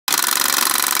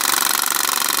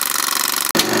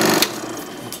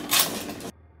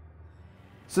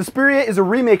Suspiria is a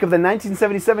remake of the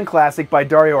 1977 classic by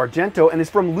Dario Argento and is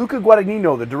from Luca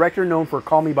Guadagnino, the director known for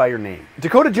Call Me By Your Name.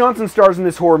 Dakota Johnson stars in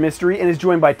this horror mystery and is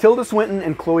joined by Tilda Swinton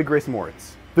and Chloë Grace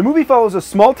Moretz. The movie follows a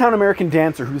small-town American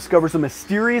dancer who discovers a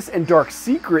mysterious and dark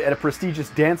secret at a prestigious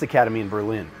dance academy in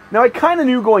Berlin. Now, I kinda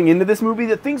knew going into this movie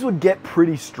that things would get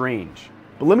pretty strange.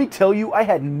 But let me tell you, I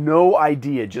had no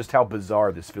idea just how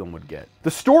bizarre this film would get.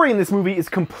 The story in this movie is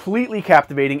completely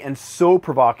captivating and so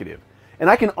provocative. And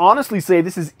I can honestly say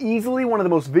this is easily one of the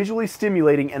most visually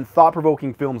stimulating and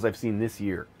thought-provoking films I've seen this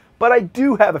year. But I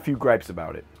do have a few gripes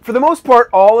about it. For the most part,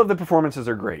 all of the performances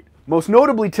are great. Most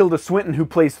notably Tilda Swinton, who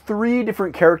plays 3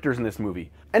 different characters in this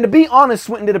movie. And to be honest,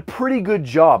 Swinton did a pretty good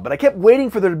job, but I kept waiting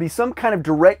for there to be some kind of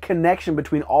direct connection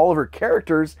between all of her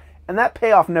characters, and that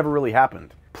payoff never really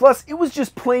happened. Plus, it was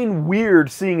just plain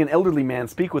weird seeing an elderly man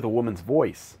speak with a woman's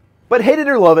voice. But hate it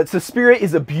or love it, Suspiria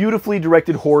is a beautifully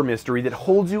directed horror mystery that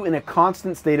holds you in a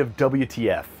constant state of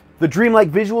WTF. The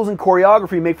dreamlike visuals and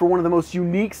choreography make for one of the most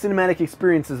unique cinematic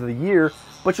experiences of the year,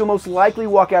 but you'll most likely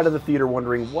walk out of the theater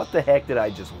wondering, what the heck did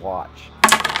I just watch?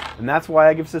 And that's why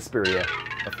I give Suspiria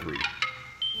a 3.